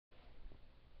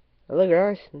Hello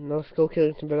guys, another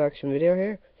SKULLKILLINGTON production video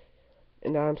here,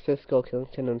 and I'm Sir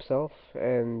SKULLKILLINGTON himself,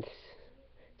 and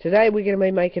today we're gonna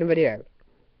be making a video.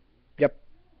 Yep,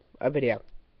 a video,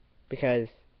 because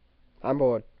I'm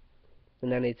bored,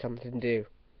 and I need something to do.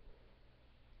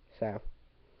 So,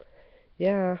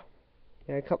 yeah,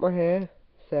 I cut my hair,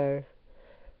 so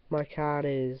my card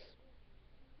is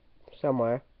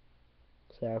somewhere,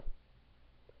 so,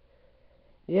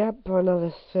 yep, for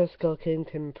another Sir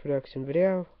SKULLKILLINGTON production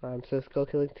video. I'm Sir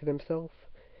SKULLKILLINGTON himself.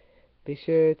 Be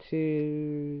sure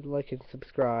to like and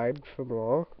subscribe for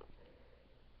more.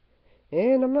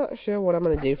 And I'm not sure what I'm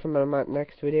going to do for my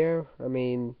next video. I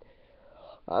mean,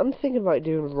 I'm thinking about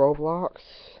doing Roblox.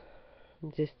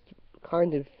 Just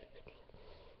kind of,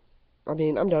 I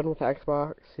mean, I'm done with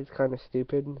Xbox. It's kind of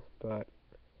stupid, but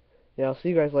yeah, I'll see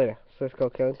you guys later. So let's go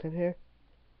Killington here.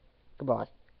 Goodbye.